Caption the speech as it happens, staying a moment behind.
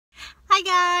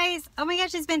Hi guys! Oh my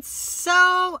gosh, it's been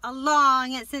so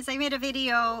long since I made a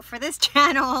video for this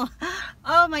channel.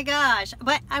 Oh my gosh,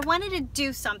 but I wanted to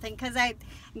do something because I'm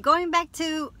going back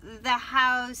to the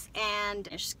house and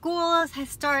school has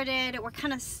started. We're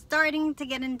kind of starting to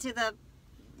get into the,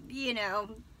 you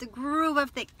know, the groove of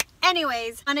things.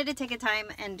 Anyways, I wanted to take a time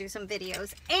and do some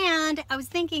videos, and I was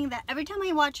thinking that every time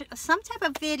I watch some type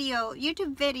of video,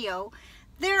 YouTube video,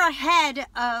 they're ahead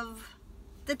of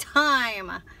the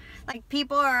time. Like,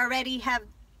 people are already have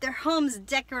their homes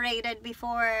decorated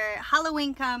before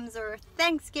Halloween comes or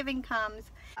Thanksgiving comes.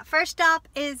 First stop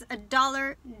is a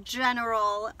Dollar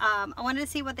General. I wanted to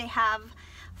see what they have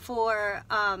for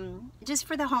just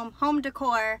for the home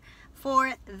decor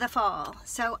for the fall.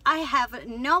 So I have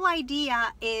no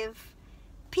idea if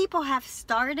people have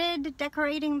started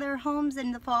decorating their homes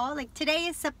in the fall. Like, today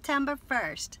is September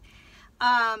 1st.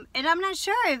 And I'm not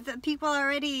sure if the people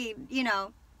already, you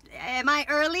know, am I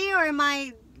early or am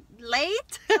I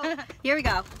late? Here we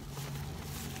go.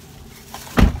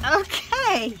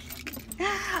 Okay.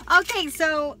 Okay,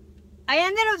 so I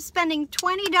ended up spending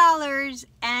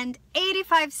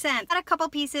 $20.85. Got a couple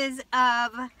pieces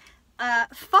of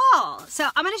fall. So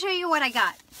I'm going to show you what I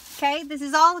got. Okay, this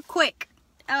is all quick.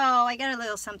 Oh, I got a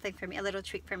little something for me, a little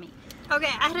treat for me.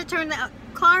 Okay, I had to turn the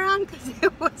car on because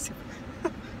it was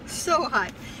so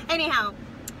hot. Anyhow,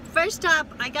 first up,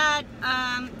 I got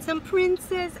some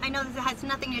princes. I know this has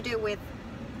nothing to do with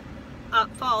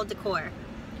fall decor,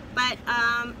 but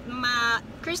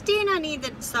Christina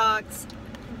needed socks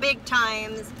big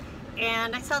times,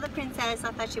 and I saw the princess.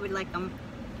 I thought she would like them.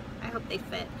 I hope they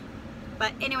fit.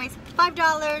 But anyways,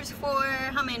 $5 for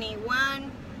how many?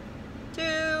 1,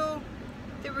 2,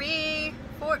 3,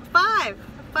 4, 5.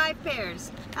 5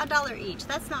 pairs. $1 each.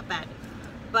 That's not bad.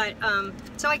 But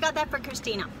so I got that for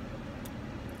Christina.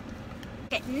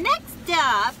 Okay, next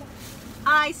up,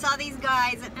 I saw these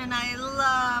guys and I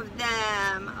love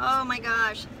them. Oh my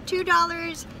gosh,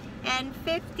 $2.50.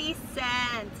 These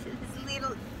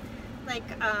little like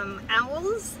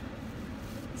owls.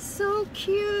 So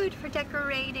cute for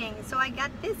decorating. So I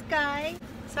got this guy.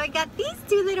 So I got these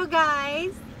two little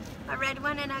guys, a red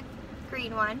one and a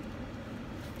green one.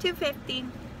 $2.50.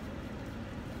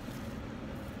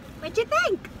 What'd you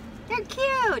think? They're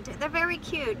cute. They're very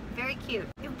cute. Very cute.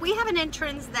 We have an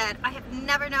entrance that I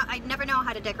never know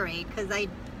how to decorate because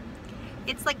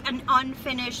it's like an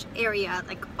unfinished area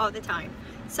like all the time.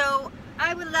 So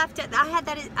I would left it.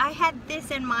 I had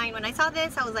this in mind when I saw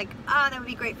this. I was like, oh, that would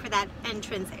be great for that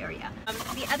entrance area.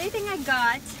 The other thing I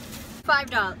got,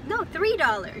 $5. No,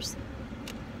 $3.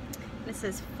 This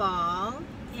is fall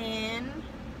in.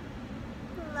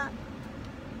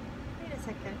 Wait a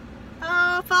second.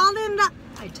 Oh, fall in the.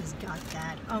 I just got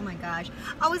that. Oh my gosh.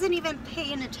 I wasn't even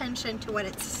paying attention to what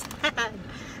it said.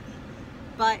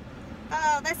 But,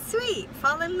 oh, that's sweet.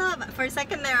 Fall in love. For a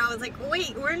second there, I was like,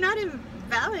 wait, we're not in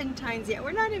Valentine's yet.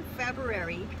 We're not in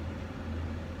February.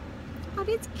 But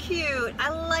it's cute. I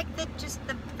like just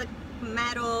the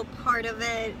metal part of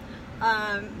it.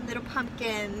 Little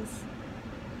pumpkins.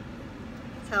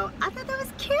 So I thought that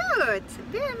was cute.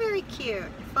 Very, very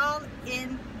cute. Fall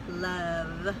in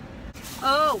love.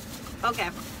 Oh, okay.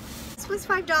 This was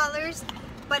 $5,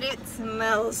 but it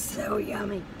smells so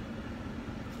yummy.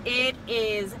 It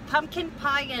is pumpkin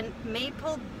pie and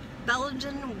maple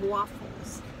Belgian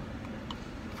waffles.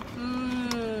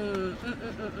 Oh,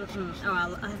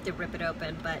 I'll have to rip it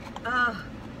open, but oh,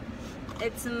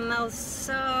 it smells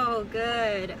so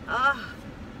good. Oh,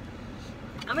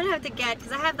 I'm gonna have to get,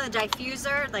 because I have the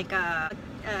diffuser, like a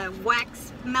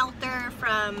wax melter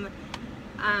from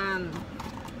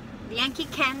Yankee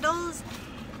Candles,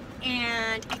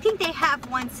 and I think they have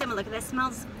one similar that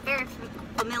smells very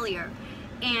familiar,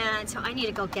 and so I need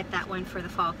to go get that one for the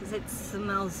fall because it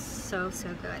smells so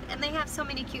good. And they have so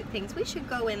many cute things. We should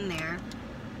go in there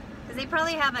because they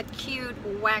probably have a cute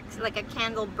wax, like a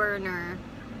candle burner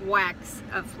wax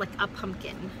of like a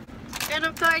pumpkin. And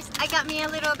of course, I got me a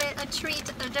little bit a treat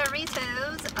of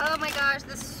Doritos. Oh my gosh,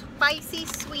 the spicy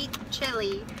sweet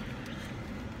chili.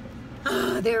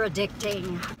 Oh, they're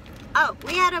addicting. Oh,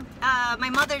 we had my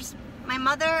mother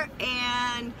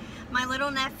and my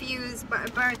little nephew's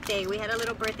birthday. We had a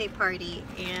little birthday party,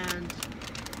 and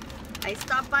I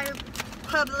stopped by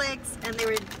Publix, and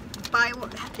they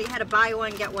had a buy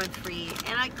one get one free,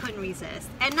 and I couldn't resist.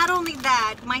 And not only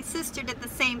that, my sister did the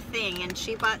same thing, and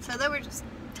she bought, so there were just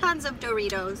tons of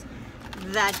Doritos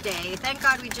that day. Thank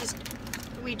God we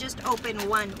just opened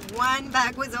one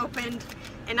bag was opened,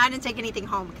 and I didn't take anything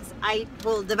home because I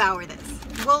will devour this.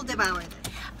 We'll devour this.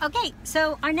 Okay,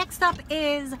 so our next stop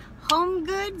is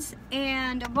Homegoods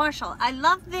and Marshall. I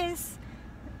love these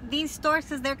stores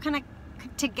because they're kind of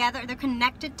together, they're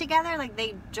connected together, like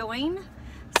they join.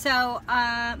 So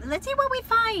let's see what we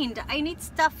find. I need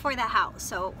stuff for the house,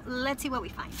 so let's see what we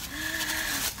find.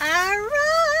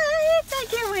 Alright, I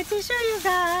can't wait to show you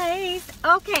guys.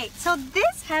 Okay, so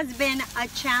this has been a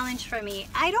challenge for me.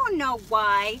 I don't know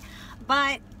why,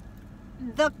 but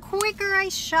the quicker I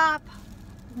shop,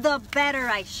 the better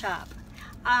I shop.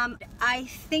 I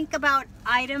think about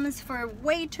items for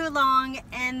way too long,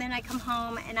 and then I come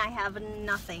home and I have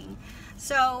nothing.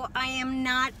 So I am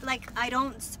not like, I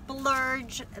don't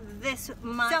splurge this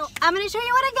much. So I'm gonna show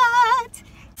you what I got.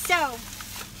 So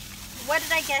what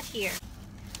did I get here?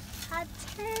 A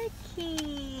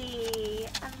turkey,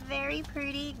 a very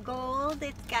pretty gold.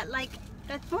 It's got like,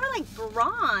 it's more like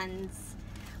bronze,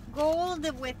 gold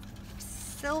with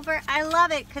silver. I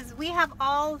love it because we have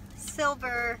all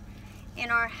silver in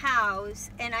our house,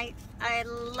 and I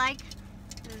like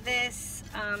this,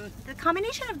 the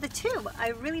combination of the two.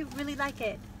 I really like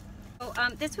it. So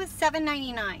this was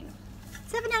 $7.99.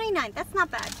 $7.99. That's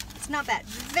not bad. It's not bad.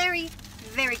 Very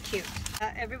cute.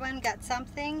 Everyone got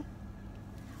something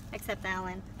except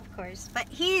Alan, of course, but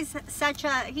he's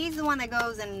the one that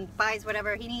goes and buys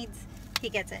whatever he needs. He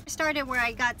gets it. I started where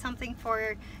I got something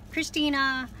for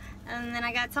Christina, and then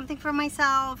I got something for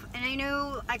myself, and I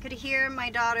knew I could hear my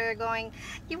daughter going,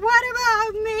 what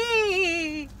about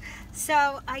me?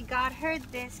 So I got her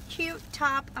this cute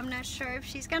top. I'm not sure if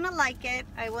she's gonna like it.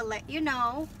 I will let you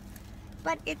know.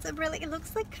 But it's a really, it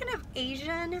looks like kind of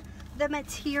Asian. The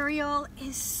material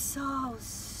is so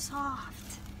soft.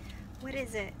 What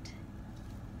is it?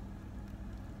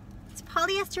 It's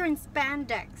polyester and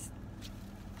spandex.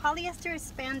 Polyester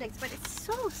is spandex, but it's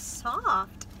so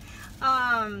soft.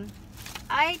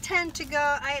 I tend to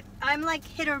go, I'm like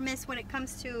hit or miss when it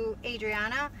comes to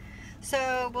Adriana,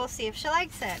 so we'll see if she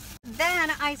likes it.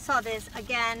 Then I saw this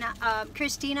again.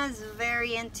 Christina's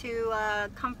very into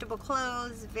comfortable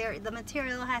clothes. The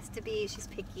material has to be, she's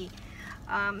picky.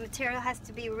 Material has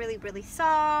to be really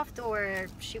soft, or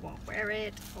she won't wear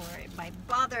it, or it might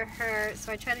bother her.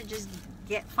 So I try to just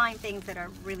find things that are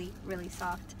really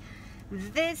soft.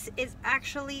 This is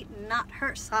actually not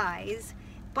her size,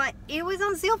 but it was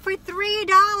on sale for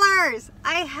 $3.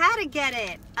 I had to get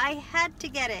it. I had to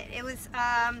get it. It was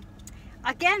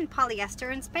again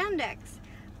polyester and spandex.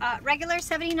 Regular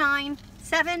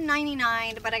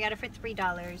 $7.99, but I got it for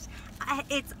 $3.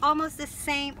 It's almost the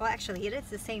same. Well, actually, it is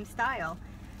the same style.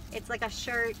 It's like a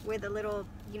shirt with a little,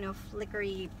 you know,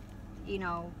 flickery, you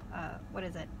know, what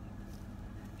is it?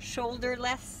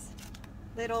 Shoulderless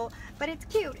little, but it's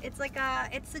cute. It's like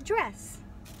it's a dress.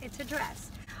 It's a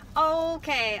dress.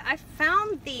 Okay, I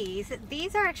found these.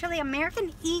 These are actually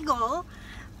American Eagle.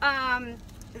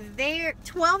 They're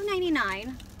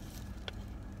 $12.99.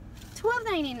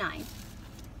 $12.99.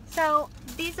 So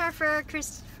these are for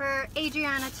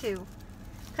Adriana too,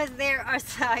 because they're our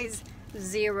size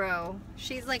 0.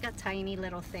 She's like a tiny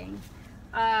little thing.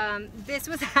 This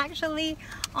was actually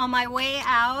on my way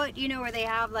out, you know, where they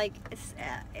have like,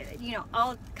 you know,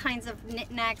 all kinds of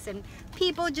knickknacks, and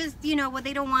people just, you know, what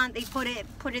they don't want, they put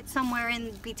it somewhere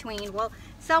in between. Well,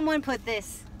 someone put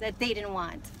this that they didn't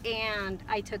want, and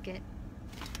I took it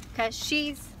because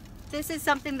this is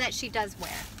something that she does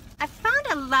wear. I found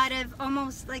a lot of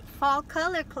almost like fall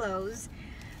color clothes.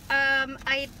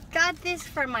 I got this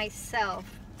for myself,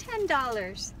 $10.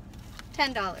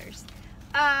 $10.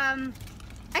 I'm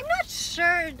not sure,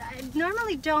 I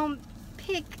normally don't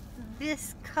pick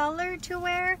this color to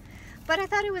wear, but I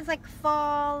thought it was like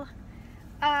fall.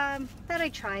 Thought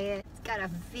I'd try it. It's got a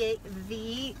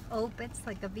V open, it's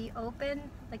like a V open,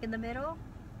 like in the middle.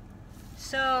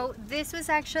 So this was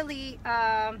actually,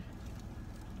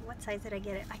 what size did I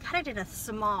get it? I got it in a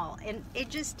small, and it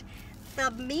just, the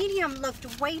medium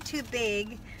looked way too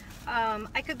big.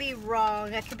 I could be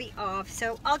wrong, I could be off,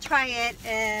 so I'll try it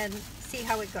and see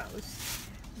how it goes.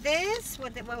 This,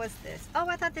 what was this? Oh,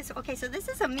 I thought this, okay, so this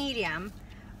is a medium,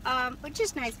 which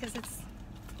is nice because it's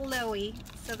flowy,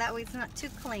 so that way it's not too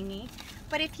clingy.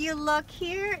 But if you look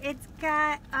here, it's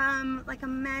got like a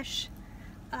mesh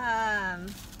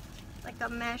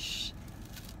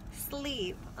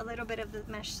sleeve, a little bit of the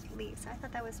mesh sleeve. So I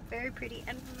thought that was very pretty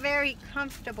and very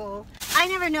comfortable. I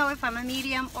never know if I'm a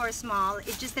medium or a small.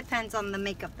 It just depends on the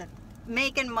make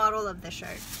and model of the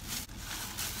shirt.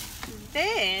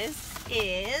 This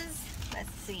is,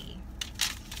 let's see.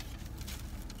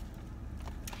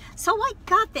 So I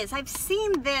got this. I've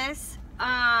seen this.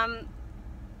 I've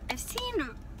seen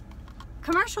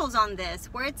commercials on this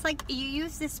where it's like you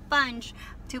use this sponge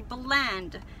to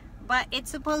blend, but it's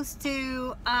supposed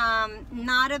to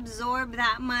not absorb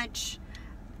that much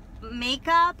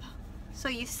makeup, so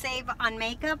you save on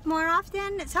makeup more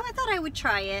often. So I thought I would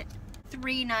try it.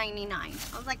 $3.99.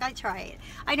 I was like, I'd try it.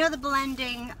 I know the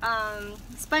blending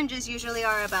sponges usually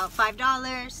are about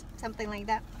 $5, something like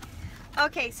that.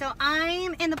 Okay, so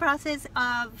I'm in the process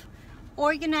of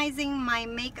organizing my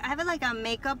makeup. I have like a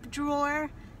makeup drawer,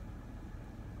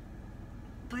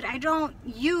 but I don't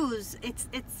use it's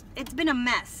been a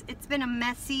mess. It's been a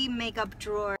messy makeup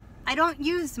drawer. I don't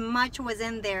use much was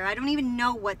in there. I don't even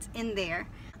know what's in there.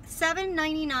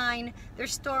 $7.99. They're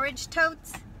storage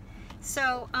totes.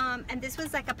 So and this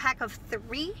was like a pack of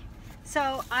 3,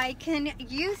 so I can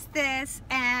use this,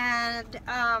 and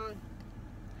I'm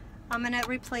gonna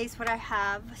replace what I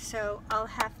have, so I'll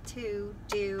have to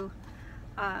do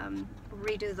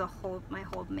redo my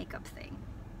whole makeup thing.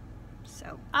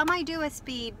 So I might do a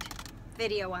speed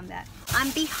video on that. I'm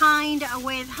behind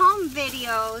with home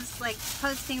videos, like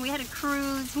posting. We had a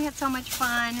cruise, we had so much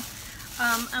fun.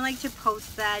 I like to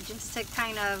post that just to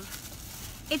kind of,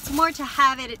 it's more to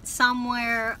have it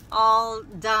somewhere all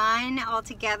done, all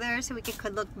together, so we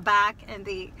could look back and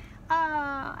be,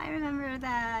 oh, I remember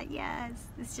that, yes.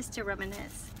 It's just to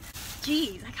reminisce.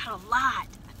 Geez, I got a lot.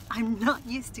 I'm not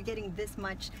used to getting this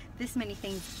many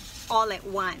things all at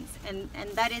once, and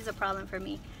that is a problem for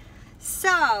me.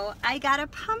 So, I got a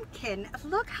pumpkin.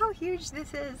 Look how huge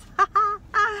this is.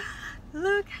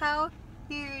 Look how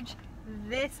huge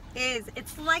this is.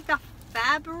 It's like a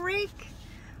fabric.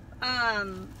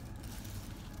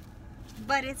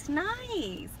 But it's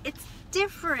nice. It's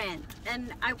different,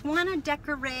 and I want to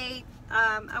decorate.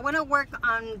 I want to work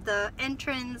on the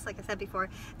entrance, like I said before,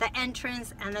 the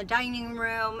entrance and the dining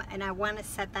room, and I want to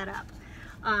set that up.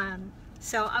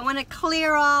 So I want to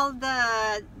clear all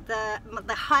the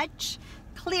hutch,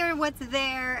 clear what's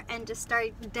there, and just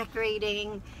start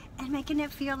decorating and making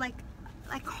it feel like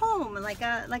home,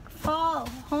 like fall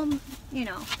home, you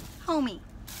know, homey.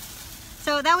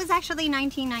 So that was actually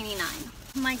 $19.99.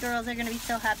 My girls are gonna be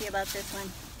so happy about this one.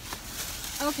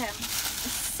 Okay,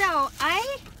 so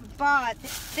I bought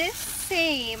this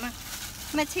same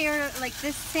material, like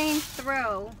this same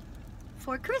throw,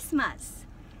 for Christmas,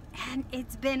 and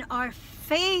it's been our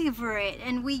favorite,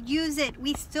 and we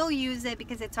still use it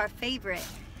because it's our favorite.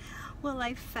 Well,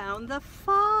 I found the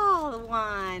fall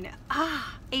one.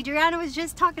 Adriana was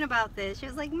just talking about this. She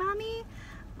was like, Mommy,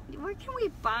 where can we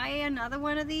buy another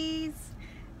one of these?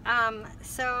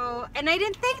 And I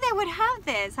didn't think they would have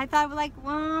this. I thought, like,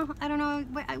 well, I don't know,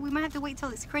 we might have to wait till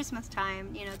it's Christmas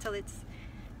time, you know, till it's,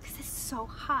 because it's so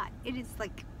hot. It is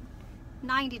like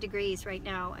 90 degrees right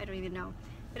now. I don't even know,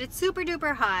 but it's super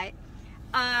duper hot.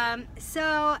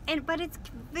 But it's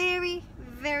very,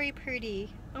 very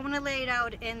pretty. I want to lay it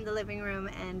out in the living room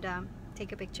and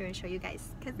take a picture and show you guys,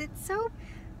 because it's so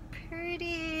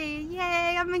pretty.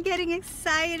 Yay, I'm getting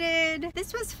excited.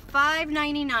 This was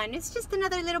 $5.99. It's just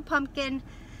another little pumpkin.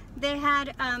 They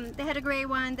had a gray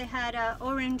one, they had an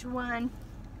orange one.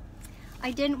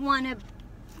 I didn't want to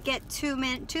get too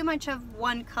much of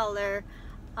one color.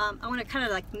 I want to kind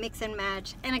of like mix and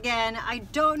match. And again, I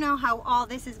don't know how all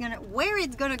this is gonna, where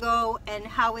it's gonna go and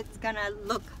how it's gonna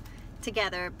look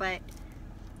together, but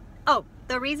oh,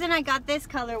 the reason I got this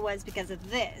color was because of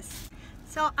this.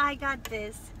 So I got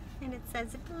this, and it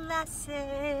says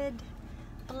blessed,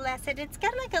 blessed. It's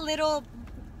got like a little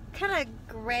kind of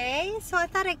gray, so I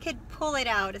thought I could pull it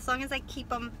out as long as I keep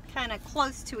them kind of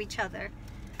close to each other.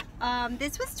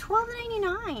 This was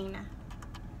 $12.99.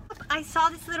 I saw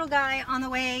this little guy on the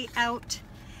way out,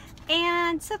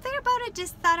 and something about it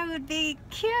just thought it would be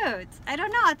cute. I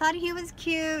don't know, I thought he was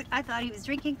cute. I thought he was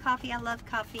drinking coffee. I love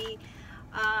coffee.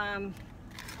 How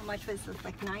much was this,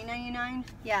 like $9.99?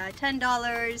 Yeah,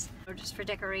 $10 just for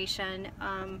decoration.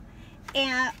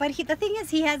 But the thing is,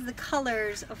 he has the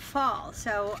colors of fall,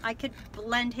 so I could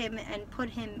blend him and put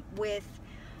him with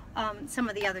some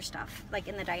of the other stuff, like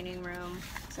in the dining room.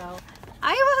 So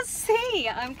I will see.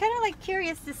 I'm kind of like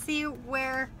curious to see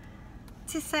where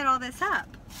to set all this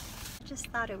up. I just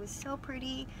thought it was so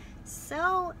pretty,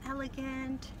 so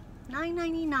elegant.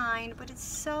 $9.99, but it's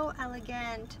so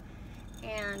elegant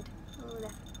and so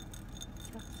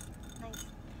nice.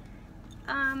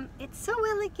 It's so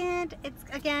elegant. It's,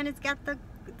 again, it's got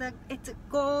it's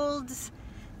golds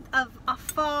of a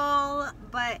fall,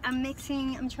 but I'm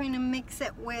trying to mix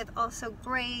it with also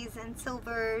grays and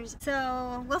silvers.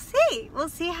 So we'll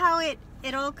see how it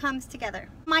all comes together.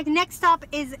 My next stop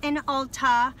is in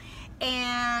Ulta,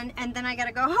 and then I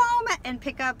gotta go home and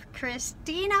pick up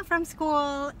Christina from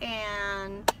school,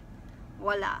 and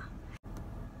voila.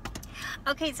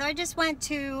 Okay, so I just went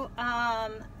to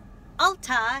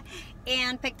Ulta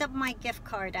and picked up my gift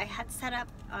card. I had set up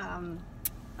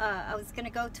I was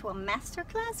gonna go to a master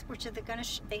class, which they're gonna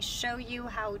they show you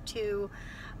how to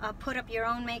put on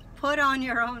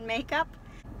your own makeup.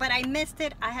 But I missed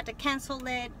it. I had to cancel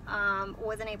it.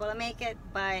 Wasn't able to make it,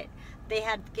 but they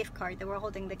had the gift card. They were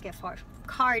holding the gift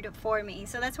card for me,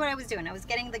 so that's what I was doing. I was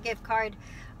getting the gift card.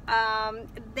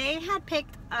 They had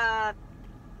picked what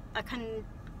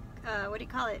do you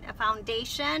call it? A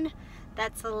foundation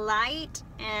that's light,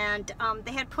 and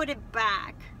they had put it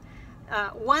back.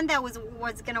 One that was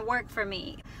gonna work for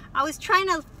me. I was trying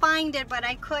to find it, but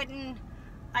I couldn't.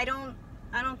 I don't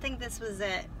think this was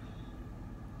it.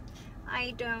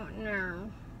 I don't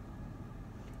know.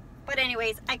 But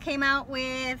anyways, I came out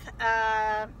with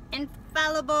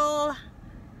infallible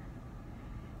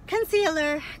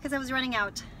concealer because I was running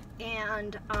out,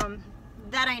 and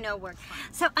that I know works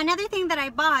fine. So another thing that I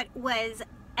bought was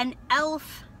an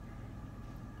e.l.f.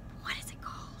 what is it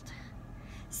called?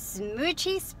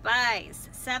 Smoochy Spice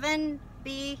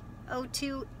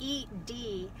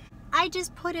 7B02ED. I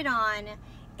just put it on,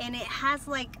 and it has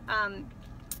like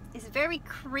it's very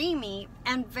creamy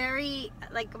and very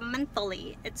like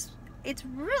mentally. It's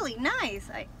really nice.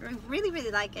 I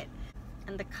really like it,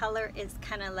 and the color is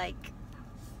kind of like,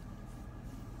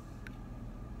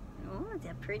 oh, it's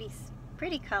a pretty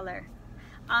color.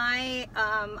 I'm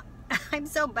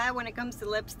so bad when it comes to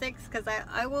lipsticks, because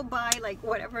I will buy like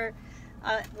whatever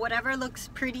looks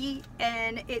pretty,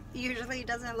 and it usually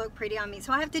doesn't look pretty on me.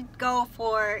 So I have to go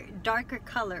for darker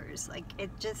colors. Like, it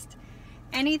just,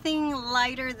 anything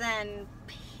lighter than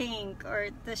pink or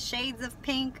the shades of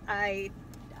pink, I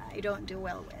don't do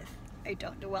well with. I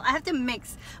don't do well. I have to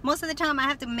mix. Most of the time I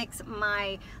have to mix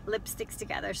my lipsticks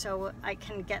together so I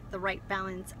can get the right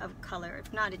balance of color.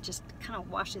 If not, it just kind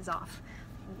of washes out,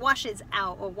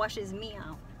 or washes me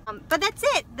out. But that's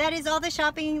it. That is all the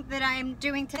shopping that I'm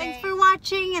doing today. Thanks for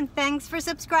watching, and thanks for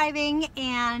subscribing,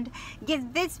 and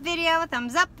give this video a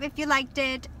thumbs up if you liked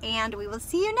it, and we will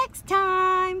see you next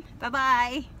time.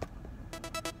 Bye-bye.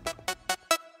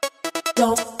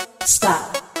 Don't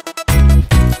stop.